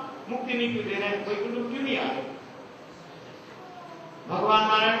आप मुक्ति नहीं क्यों दे रहे हैं, वैकुंठ क्यों नहीं आ रहे? भगवान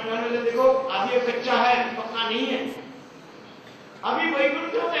नारायण कहने लगे देखो अभी ये कच्चा है, पक्का नहीं है, अभी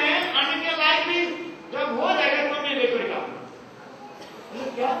वैकुंठ में आने के लायक भी जब हो जाएगा तो मैं लेकर जाऊंगा।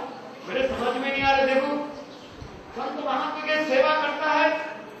 क्या मेरे समझ में नहीं आ रहा? देखो संत महात्मा की सेवा करता है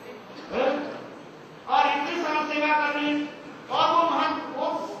और इतनी सारी सेवा कर रही है, और वो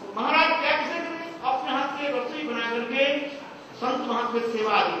महाराज क्या कैसे करें? अपने हाथ से रसोई बना करके संत महात्मा की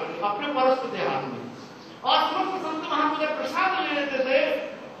सेवा आदि करते अपने परस्पर के हाथ में, और समस्त संत महात्मा जब प्रसाद ले लेते थे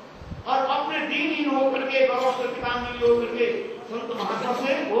और अपने दीनहीन होकर के गौरव होकर के संत महात्मा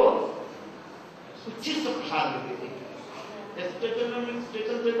से वो उच्चिष्ट प्रसाद लेते थे।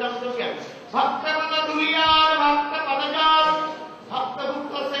 तो क्या भक्त पद दुलियार भक्त पदजार भक्त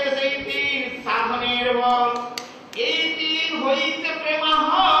भुक्त से तीन साधनेर এই তিন হইতে প্রেম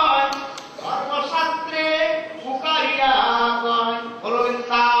হয় সর্বশাস্ত্রে পুকারিয়া কয় বলো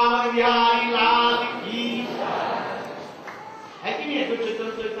বৃন্দাবন বিহারী লাল কি। है कि नहीं? तो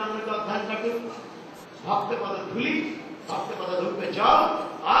चैतन्य चैतन्य का अध्ययन करते भक्त पद धूलि भक्त पद धूल पे जाओ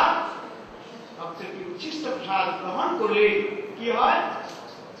और भक्त की उच्चिष्ट प्रसाद ग्रहण करले কি হয়?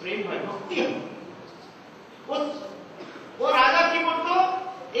 প্রেম হয়, ভক্তি হয়। ও রাজা কি করতো?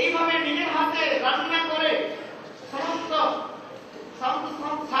 এইভাবে নিজের হাতে রান্না করে সমস্ত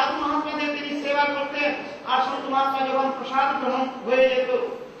সাধু মহাত্মাদের তিনি সেবা করতেন, আর সন্ত মহাত্মা যখন প্রসাদ গ্রহণ হয়ে যেত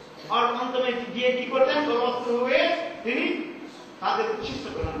আর অন্তমে গিয়ে কি করতেন? গর্ভস্থ হয়ে তিনি তাদের উচ্ছিষ্ট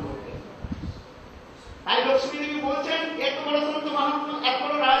গ্রহণ করতেন। তাই লক্ষ্মী দেবী বলছেন এত বড় সন্ত মহাত্মা, এত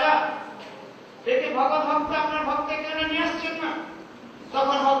বড় রাজা, একে ভগৎ ভক্ত আপনার ভক্তে কেন নিয়ে আসছেন না?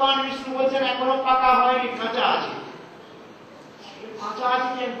 তখন ভগবান বিষ্ণু বলছেন এখনো পাকা হয়নি, কাঁচা আছে। কাঁচা আছে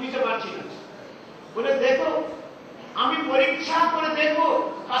কি আমি বুঝতে পারছি না। বলে দেখো আমি পরীক্ষা করে দেখবো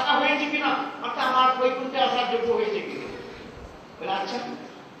পাকা হয়েছে কিনা, অর্থাৎ আমার বৈকুণ্ঠে আসার যোগ্য হয়েছে কিনা। বলে আচ্ছা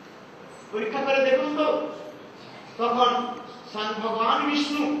পরীক্ষা করে দেখুন তো। তখন ভগবান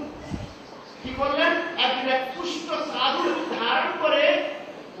বিষ্ণু কি করলেন? একদিন এক পুষ্ট সাধু ধারণ করে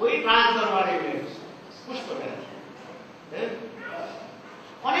ওই রাজ দরবারে গেলেন। পুষ্ট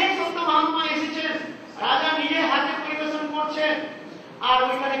অনেক সন্ত মহাত্মা এসেছেন, রাজা নিজে হাতে পরিবেশন করছেন, আর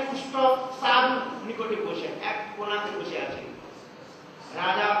ওইখানে পুষ্ট সাধু নিকটে বসে এক কোণাতে বসে আছে।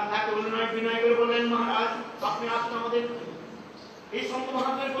 রাজা তাকে বিনয় করে বললেন মহারাজ আপনি আসুন আমাদের এই সন্ত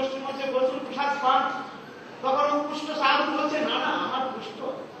মহাত্মার গোষ্ঠীর মধ্যে বসুন, প্রসাদ পান। তখন পুষ্ট সাধু বলছে না না আমার পুষ্ট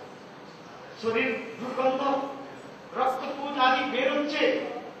শরীর দুর্গন্ধ রক্তপুঞ্জ আদি বের হচ্ছে,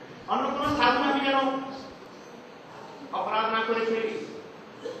 অন্য কোন সাধনা আমি যেন অপরাধ না করে ফেলি,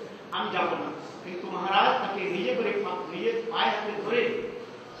 আমি যাব না। কিন্তু মহারাজ তাকে নিজে করে নিজের পায়ে হাতে ধরে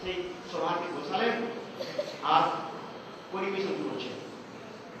সেই সভাকে বসালেন আর পরিবেশন করছেন।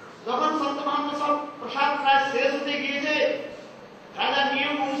 যখন সন্ত মহাত্মা সব প্রসাদ প্রায় শেষ হতে গিয়েছে, রাজার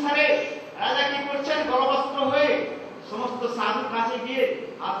নিয়ম অনুসারে রাজা কি করছেন? গলবস্ত্র হয়ে সমস্ত সাধুর কাছে গিয়ে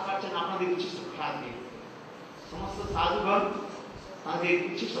হাত পাচ্ছেন আপনাদের উচ্ছিষ্ট প্রসাদ দিয়ে। সমস্ত সাধুগণ তাদের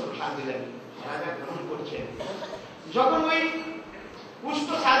উচ্ছিষ্ট প্রসাদ দিলেন, রাজা গ্রহণ করছেন। যখন ওই পুষ্ট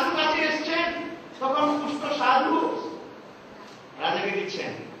সাধুর কাছে এসছেন তখন পুষ্ট সাধু রাজাকে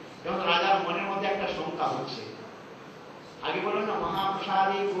দিচ্ছেন, যেমন রাজার মনের মধ্যে একটা শঙ্কা হচ্ছে। আগে বলেন না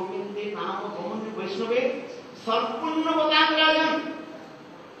মহাপ্রসাদে গোবিন্দে নাম গমনে বৈষ্ণবে সর্বপুণ্য বদান রাজন।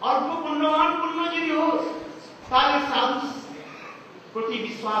 অল্প পুণ্যবান পুণ্য যদি হোক তাহলে সাধু প্রতি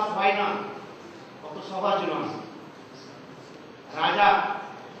বিশ্বাস হয় না, অত সহজ নয়। রাজা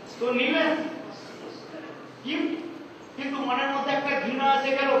তো নিলেন, কিন্তু মনের মধ্যে একটা ঘৃণা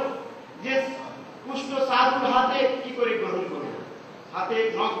এসে গেল যে পুষ্ট সাধুর হাতে কি করে গ্রহণ করবো। হাতে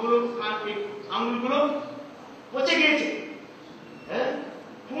নখগুলো আঙুলগুলো পচে গিয়েছে,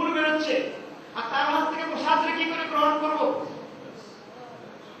 খুন বেরোচ্ছে, আর তার হাত থেকে প্রসাদটা কি করে গ্রহণ করবো।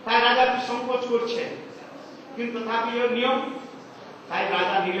 তাই রাজা সংকোচ করছে, কিন্তু তথাপিও নিয়ম, তাই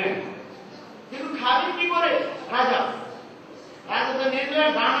রাজা নিলেন। কিন্তু খাবেন কি করে? রাজা তো নিলেন,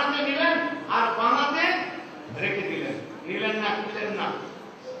 ডান হাতে নিলেন আর বাঁ হাতে রেখে দিলেন, নিলেন না খুললেন না।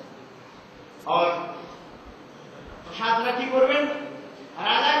 আর প্রসাদটা কি করবেন?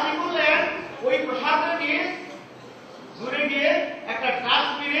 রাজা কি করলেন? ওই প্রসাদটা নিয়ে দূরে গিয়ে একটা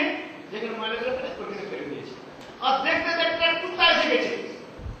ডাস্টবিনে যেখানে ময়লাগুলো ওখানে ফেলে দিয়েছে। আর দেখতে দেখতে কুত্তা এসে গেছে,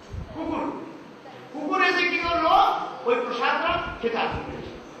 কুকুর এসে কি করলো? ওই প্রসাদটা খেতে আরম্ভ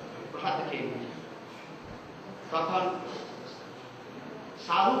করেছে, প্রসাদটা খেয়ে নিয়েছে। তখন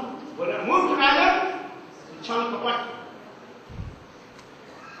साधु बोले मूर्ख राजन, छल कपट,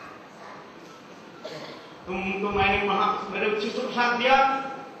 तुम तो मैंने मेरे उच्चिष्ट प्रसाद दिया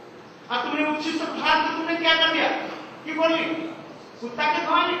और तुमने उच्छिष्ट प्रसाद को तुमने क्या कर दिया? कि बोली कुत्ता के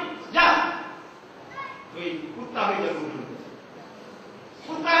खवा ली, जा कोई कुत्ता है जन्म ग्रहण,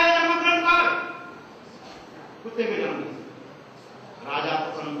 कुत्ता है जन्म ग्रहण कर, कुत्ते के जन्म। राजा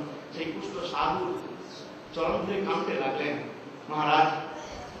तখন সেই কুষ্ঠ সাধু চরণ ধরে কাঁদতে লাগলেন, মহারাজ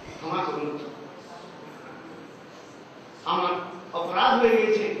ক্ষমা করুন, আমার অপরাধ হয়ে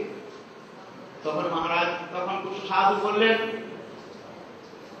গেছে। তখন মহারাজ তখন কুষ্ঠ সাধু বললেন,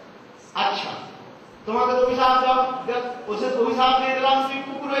 আচ্ছা তোমাকে তো অভিশাপ দাও, ওসে অভিশাপ দিয়ে দিলাম তুমি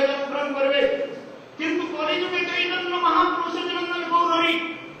কুকুর হয়ে জন্মগ্রহণ করবে, কিন্তু কলিযুগে চৈতন্য মহাপ্রভু সচিনন্দন গৌরহরি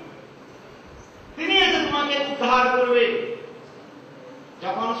তিনি এসে তোমাকে উদ্ধার করবে।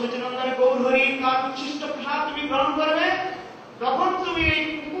 যখন সচিনন্দন গৌরহরি তার উচ্ছিষ্ট প্রসাদ তুমি গ্রহণ করবে, তখন তুমি এই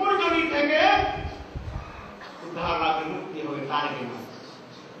কুকুর জনি থেকে উদ্ধার লাভে মুক্তি হবে, তার আগে না।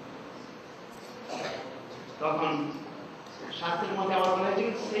 তখন শাস্ত্রের মধ্যে আবার বলা হয়েছে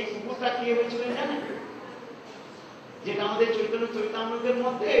সেই কুকুরটা কি হয়েছিলেন জানেন? যেটা আমাদের চৈতন্য চৈতামৃতের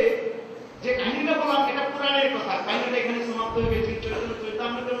মধ্যে যে কাহিনীটা বললাম, এটা পুরাণের কথা, কাহিনীটা এখানে সমাপ্ত হয়ে গেছে। চৈতন্য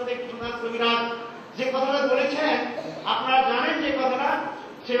চৈতামৃতের মধ্যে কৃষ্ণদাস কবিরাজ যে কথাটা বলেছেন আপনারা জানেন, যে কথাটা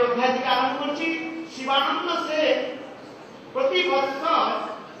সেই অধ্যায় থেকে আরম্ভ করছি। শিবানন্দ সেন প্রতি বছর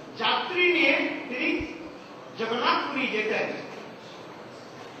যাত্রী নিয়ে তিনি জগন্নাথপুরী যেতেন,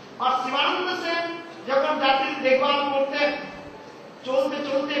 আর শিবানন্দ সেন যখন যাত্রী দেখভাল করতেন, চলতে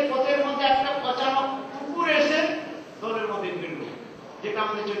চলতে পথের মধ্যে একটা অচানক কুকুর এসে দলের মধ্যে ভিড়ল, যেটা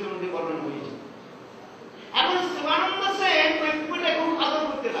আমাদের চৈতন্যতে বর্ণনা হয়েছে। এখন শিবানন্দ সেন ওই কুকুরটাকে খুব আদর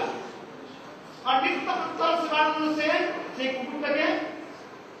করতে লাগে, আর নিত্য প্রত্যহ শিবানন্দ সেন সেই কুকুরটাকে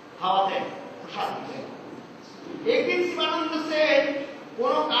খাওয়াতেন, প্রসাদ দিতেন। একদিন শিবানন্দ সেন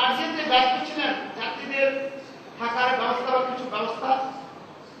কোন কার্যেতে ব্যস্ত ছিলেন, যাত্রীদের থাকার ব্যবস্থা বা কিছু ব্যবস্থা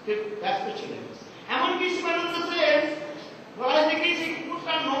ব্যস্ত ছিলেন। এমনকি শিবানন্দ সেন বলা যায় কি সেই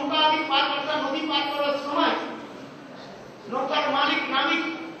কুকুরটা নৌকা আদি পার করতে, নদী পার করার সময় নৌকার মালিক নামিক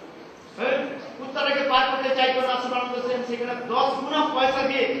কুত্তাটাকে পার করতে চাইতো না। শিবানন্দ সেন সেখানে 10 গুণা পয়সা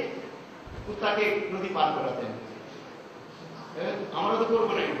দিয়ে কুত্তাকে নদী পার করাতেন। আমরা তো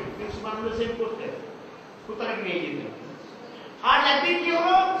করবো না, কিন্তু শিবানন্দ সেন করতেন, কুত্তাটাকে নিয়ে যেতেন। আর একদিন কি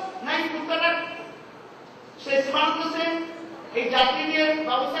হলো না, এই কুত্তাটা সেই শিবানন্দ সেন এই যাত্রীদের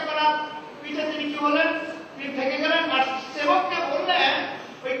ব্যবস্থা করার পিছনে তিনি কি হলেন, তিনি থেকে গেলেন, আর সেবককে বললেন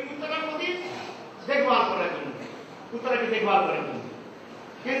ওই কুত্তাটার প্রতি দেখভাল করার জন্য, কুত্তাটাকে দেখভাল করার জন্য।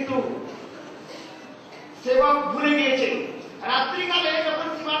 কিন্তু সেবক ভুলে গিয়েছে। রাত্রিকালে যখন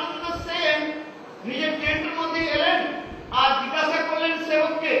শিবানন্দ সেন নিজের টেন্টের মধ্যে এলেন আর জিজ্ঞাসা করলেন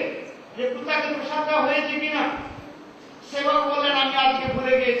সেবককে যে কুত্তাকে প্রসাদ দেওয়া হয়েছে কিনা, সেবক বললেন আমি আজকে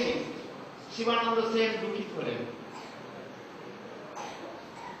ভুলে গিয়েছি। শিবানন্দ সেন দুঃখিত হলেন,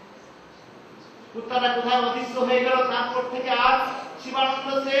 কুত্তাটা কোথায় অদৃশ্য হয়ে গেল। তারপর থেকে আর শিবানন্দ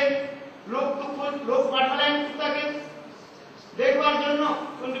সেন লোক পাঠালেন কুত্তাকে দেখবার জন্য,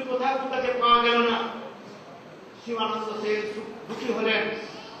 কিন্তু কোথায় কুত্তাকে পাওয়া গেল না। শিবানন্দ সেন দুঃখী হলেন।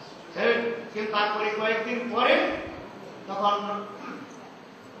 কিন্তু তারপরে কয়েকদিন পরে তখন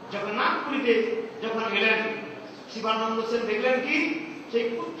জগন্নাথপুরীতে যখন এলেন, শিবানন্দ সেন দেখলেন কি সেই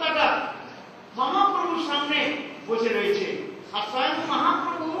কুত্তাটা মহাপ্রভুর সামনে বসে রয়েছে, আর স্বয়ং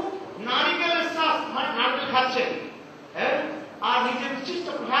মহাপ্রভু নারিকেলের শ্বাস মানে নারকেল খাচ্ছেন, আর নিজের বিশিষ্ট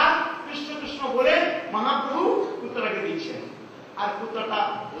প্রসাদ কৃষ্ণ কৃষ্ণ বলে মহাপ্রভু কুত্তাটাকে দিচ্ছেন। আর কুত্তাটা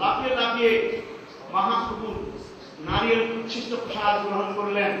লাফিয়ে লাফিয়ে মহাপ্রভুর নারিয়েল উচ্ছিষ্ট প্রসাদ গ্রহণ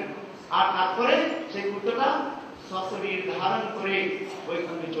করলেন। আর তারপরে সেই কুত্তাটা সশরীর ধারণ করে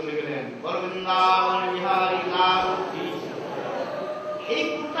ওইখানে চলে গেলেন। বৃন্দাবন বিহারী লাল কি। এই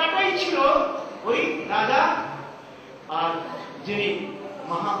কুত্তাটাই ছিল ওই রাজা, আর যিনি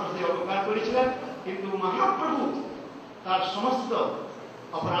মহাপ্রভুকে অপকার করেছিলেন, কিন্তু মহাপ্রভু তার সমস্ত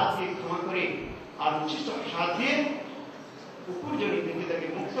অপরাধকে ক্ষমা করে আর উচ্ছিষ্ট প্রসাদ দিয়ে কুকুর জনি থেকে তাকে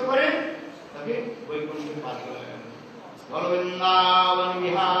মুক্ত করে তাকে বৈকুণ্ঠে পার করালেন। বৃন্দাবন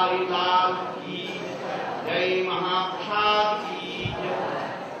বিহারী লাল কি জয়, মহাপ্রসাদ কি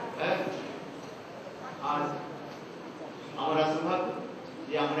জয়। আর আমরা সৌভাগ্য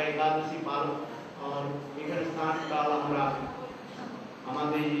যে আমরা একাদশী পালন আর এখানে স্নান কাল আমরা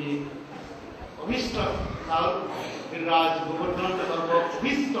আমাদের অভিষ্ট কাল गिरिराज गोवर्धन पर्व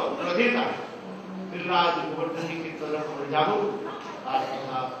अभिष्ट प्रदेता गिरिराज गोवर्धन की तरफ আমরা যাব। তার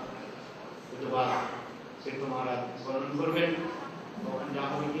কথা বুধবার সেতু মহারাজ বর্ণন করবেন, তখন যা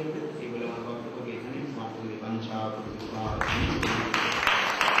হবে কি হবে এই বলে আমার বক্তব্যকে এখানে সমাপ্ত করি। বাঞ্ছা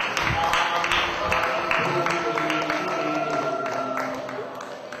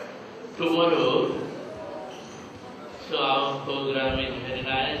Tomorrow, so our program is very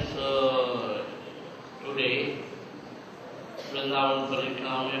nice. Today Vrndavan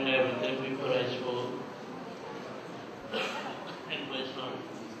Parikram and everything before I spoke. And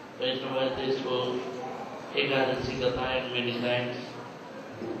Vaishnava they spoke ekadasi katha and many times.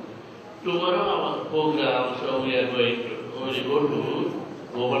 Tomorrow our program, so we will go to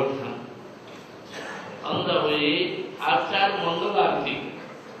Govardhan. On the way, after Mangal Aarti,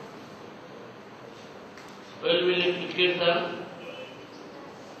 we will be Kirtan.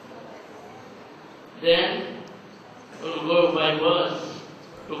 Then we will go by bus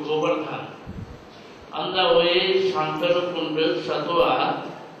to Govardhan. On the way, Shankarapunda, Satwa,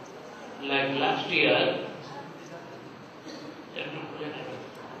 like last year,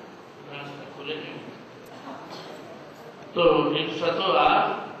 so in Satwa,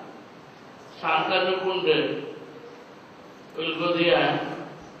 Shankarapunda will go there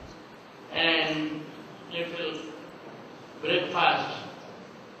and little breakfast,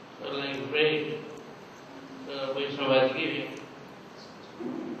 like bread, the Vaishnava is giving.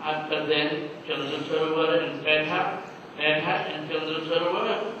 After then, Chandra Sarovar and Petha and Chandra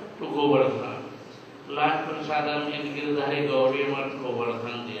Sarovar to Govardhan. Last Prasadam in Girdhari Gauri Math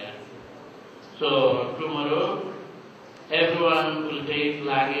Govardhan there. So tomorrow, everyone will take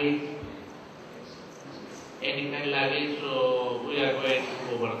luggage, any kind of luggage, so we are going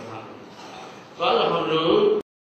to Govardhan. कल हम लोग